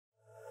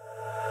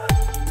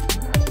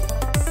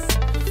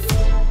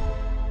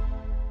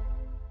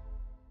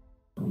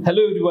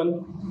Hello everyone,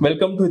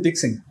 welcome to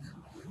Ethics Inc.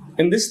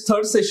 In this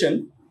third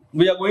session,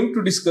 we are going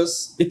to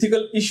discuss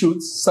ethical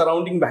issues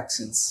surrounding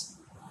vaccines.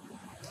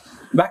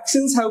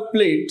 Vaccines have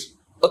played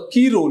a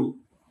key role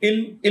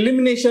in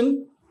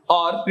elimination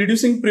or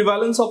reducing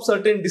prevalence of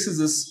certain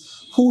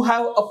diseases who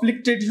have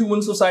afflicted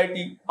human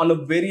society on a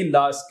very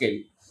large scale,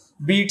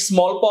 be it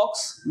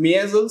smallpox,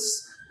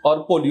 measles,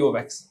 or polio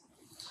vaccine.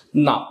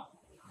 Now,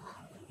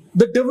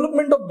 the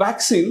development of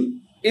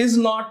vaccine is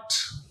not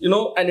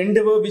an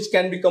endeavor which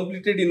can be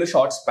completed in a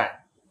short span.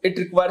 It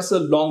requires a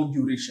long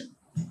duration.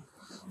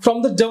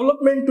 From the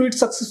development to its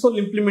successful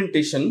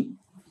implementation,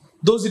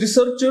 those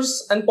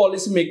researchers and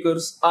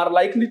policymakers are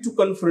likely to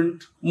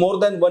confront more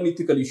than one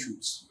ethical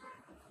issues.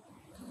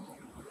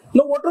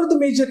 Now, what are the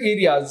major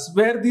areas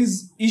where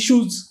these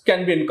issues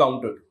can be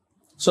encountered?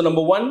 So,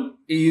 number one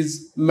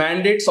is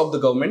mandates of the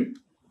government.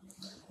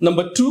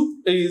 Number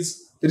two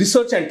is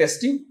research and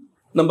testing.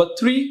 Number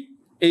three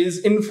is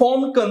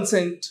informed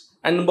consent.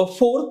 And number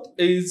fourth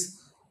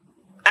is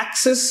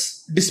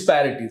access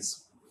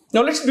disparities.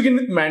 Now let's begin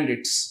with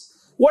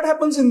mandates. What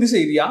happens in this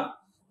area?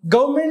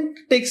 Government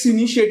takes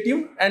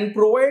initiative and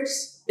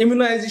provides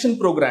immunization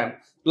program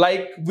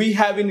like we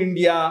have in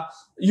India,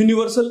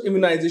 universal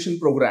immunization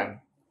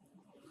program,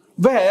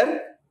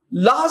 where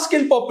large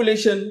scale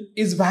population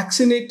is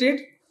vaccinated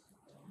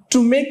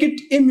to make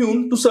it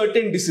immune to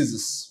certain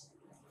diseases.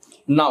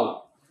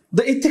 Now,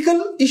 the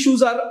ethical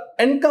issues are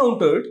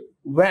encountered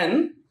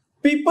when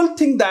people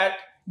think that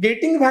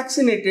getting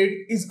vaccinated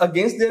is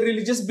against their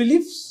religious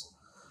beliefs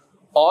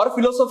or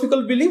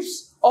philosophical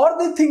beliefs, or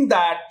they think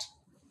that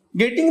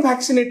getting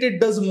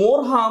vaccinated does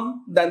more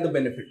harm than the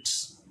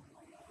benefits.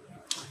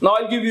 Now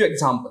I'll give you an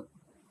example.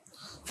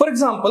 For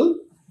example,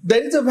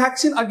 there is a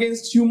vaccine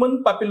against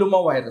human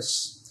papilloma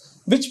virus,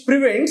 which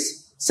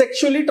prevents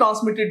sexually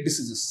transmitted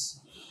diseases.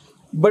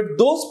 But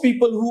those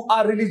people who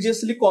are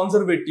religiously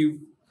conservative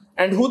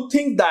and who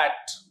think that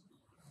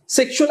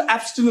sexual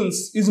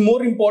abstinence is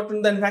more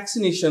important than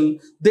vaccination,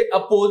 they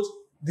oppose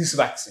this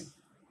vaccine.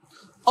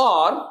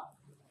 Or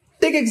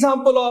take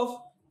example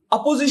of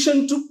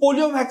opposition to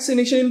polio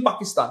vaccination in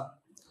Pakistan,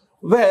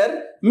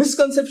 where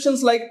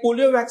misconceptions like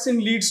polio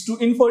vaccine leads to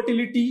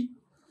infertility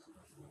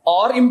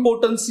or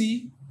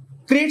impotency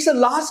creates a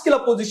large scale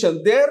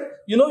opposition. There,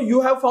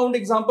 you have found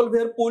example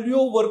where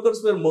polio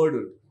workers were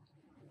murdered.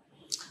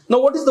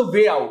 Now, what is the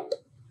way out?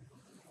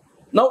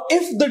 Now,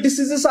 if the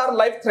diseases are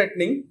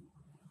life-threatening,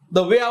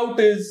 the way out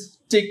is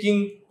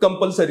taking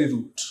compulsory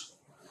route.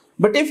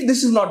 But if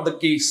this is not the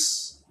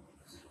case,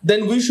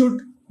 then we should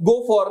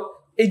go for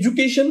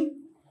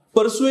education,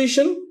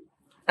 persuasion,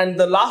 and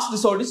the last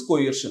resort is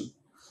coercion.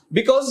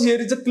 Because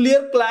here is a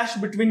clear clash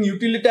between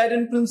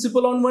utilitarian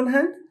principle on one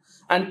hand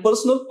and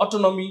personal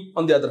autonomy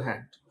on the other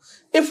hand.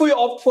 If we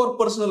opt for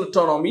personal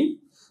autonomy,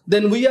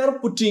 then we are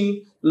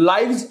putting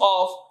lives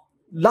of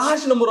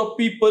large number of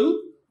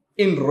people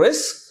in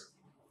risk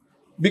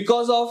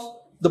because of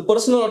the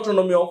personal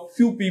autonomy of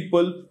few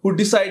people who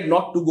decide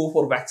not to go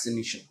for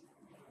vaccination.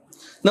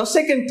 Now,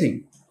 second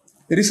thing,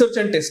 research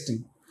and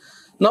testing.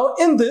 Now,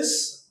 in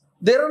this,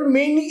 there are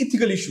many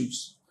ethical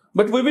issues,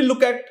 but we will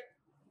look at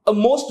a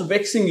most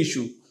vexing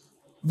issue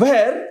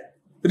where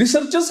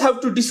researchers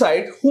have to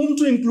decide whom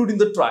to include in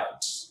the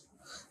trials.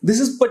 This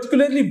is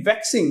particularly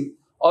vexing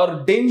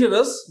or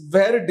dangerous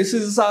where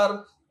diseases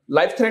are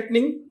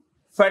life-threatening,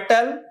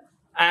 fatal,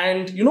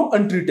 and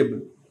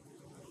untreatable.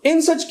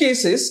 In such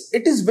cases,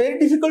 it is very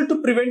difficult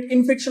to prevent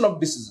infection of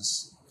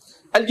diseases.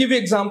 I'll give you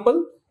an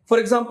example. For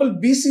example,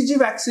 BCG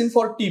vaccine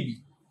for TB.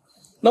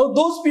 Now,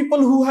 those people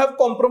who have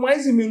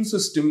compromised immune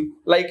system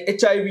like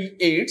HIV,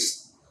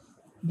 AIDS,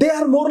 they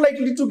are more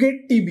likely to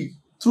get TB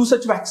through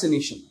such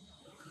vaccination.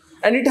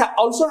 And it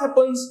also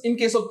happens in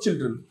case of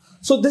children.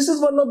 So this is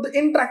one of the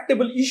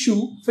intractable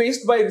issue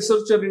faced by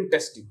researcher in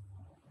testing.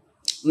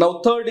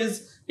 Now, third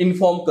is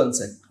informed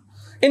consent.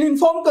 In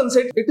informed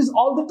consent, it is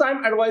all the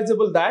time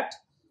advisable that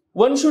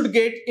one should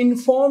get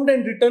informed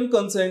and written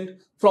consent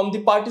from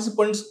the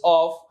participants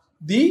of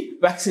the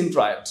vaccine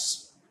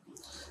trials.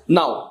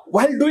 Now,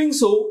 while doing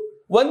so,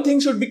 one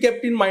thing should be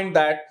kept in mind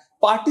that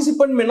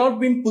participant may not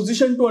be in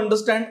position to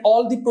understand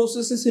all the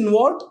processes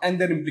involved and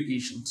their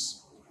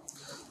implications.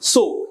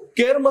 So,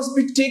 care must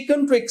be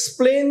taken to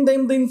explain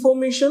them the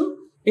information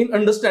in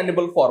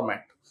understandable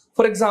format.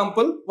 For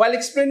example, while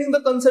explaining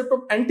the concept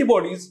of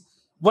antibodies,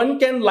 one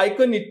can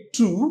liken it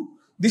to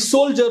the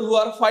soldier who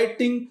are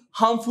fighting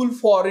harmful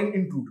foreign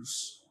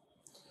intruders.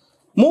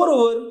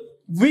 Moreover,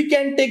 we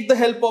can take the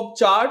help of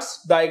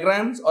charts,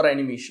 diagrams, or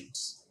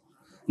animations.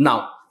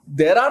 Now,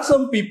 there are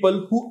some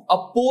people who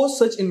oppose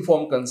such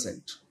informed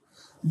consent.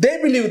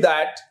 They believe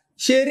that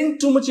sharing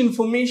too much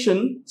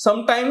information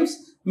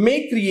sometimes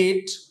may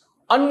create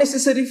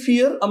unnecessary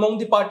fear among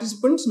the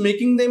participants,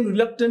 making them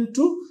reluctant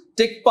to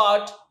take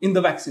part in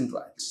the vaccine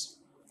trials.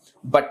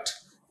 But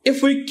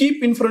if we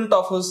keep in front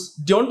of us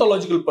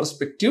deontological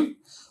perspective,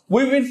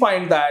 we will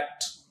find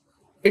that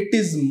it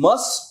is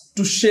must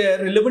to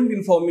share relevant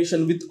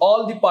information with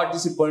all the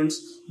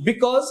participants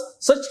because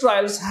such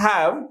trials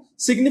have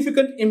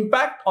significant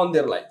impact on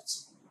their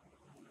lives.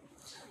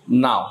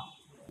 Now,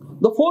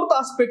 the fourth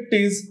aspect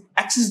is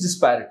access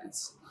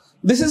disparities.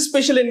 This is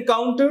especially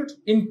encountered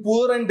in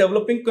poor and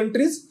developing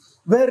countries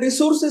where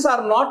resources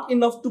are not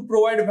enough to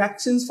provide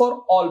vaccines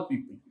for all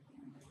people.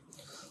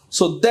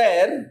 So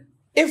there,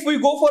 if we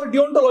go for a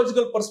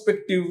deontological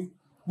perspective,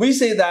 we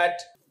say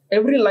that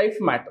every life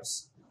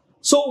matters.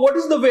 So what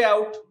is the way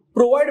out?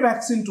 Provide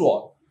vaccine to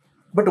all.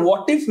 But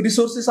what if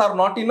resources are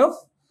not enough?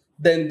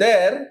 Then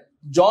there,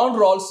 John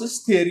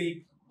Rawls'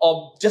 theory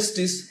of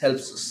justice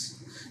helps us.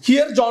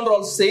 Here John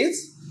Rawls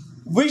says,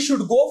 we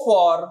should go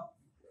for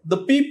the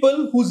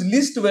people whose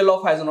least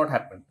well-off has not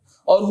happened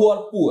or who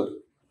are poor.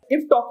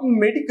 If talking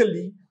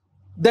medically,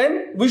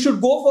 then we should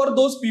go for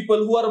those people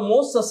who are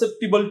most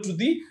susceptible to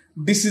the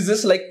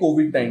diseases like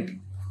COVID-19.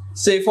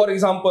 Say, for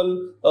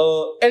example,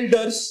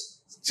 elders,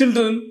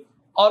 children,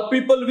 or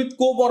people with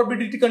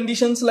comorbidity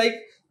conditions like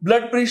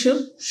blood pressure,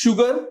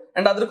 sugar,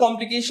 and other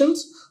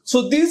complications.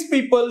 So these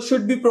people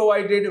should be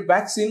provided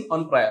vaccine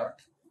on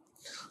priority.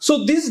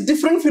 So these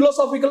different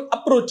philosophical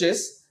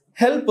approaches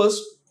help us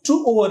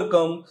to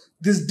overcome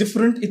these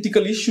different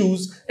ethical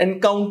issues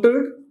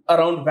encountered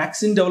around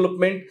vaccine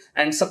development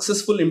and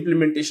successful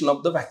implementation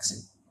of the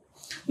vaccine.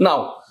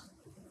 Now,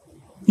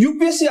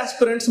 UPSC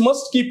aspirants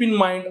must keep in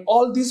mind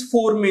all these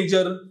four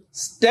major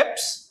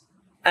steps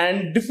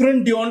and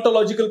different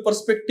deontological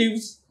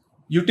perspectives,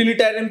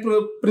 utilitarian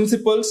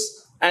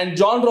principles, and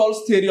John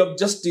Rawls' theory of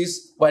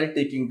justice while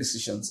taking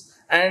decisions.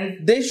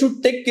 And they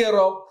should take care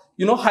of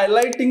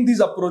highlighting these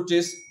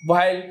approaches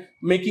while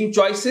making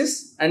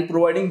choices and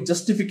providing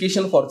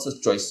justification for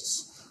such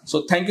choices.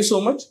 So thank you so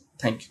much.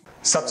 Thank you.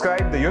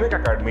 Subscribe the Unique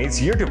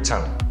Academy's YouTube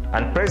channel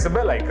and press the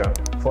bell icon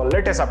for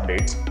latest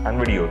updates and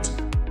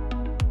videos.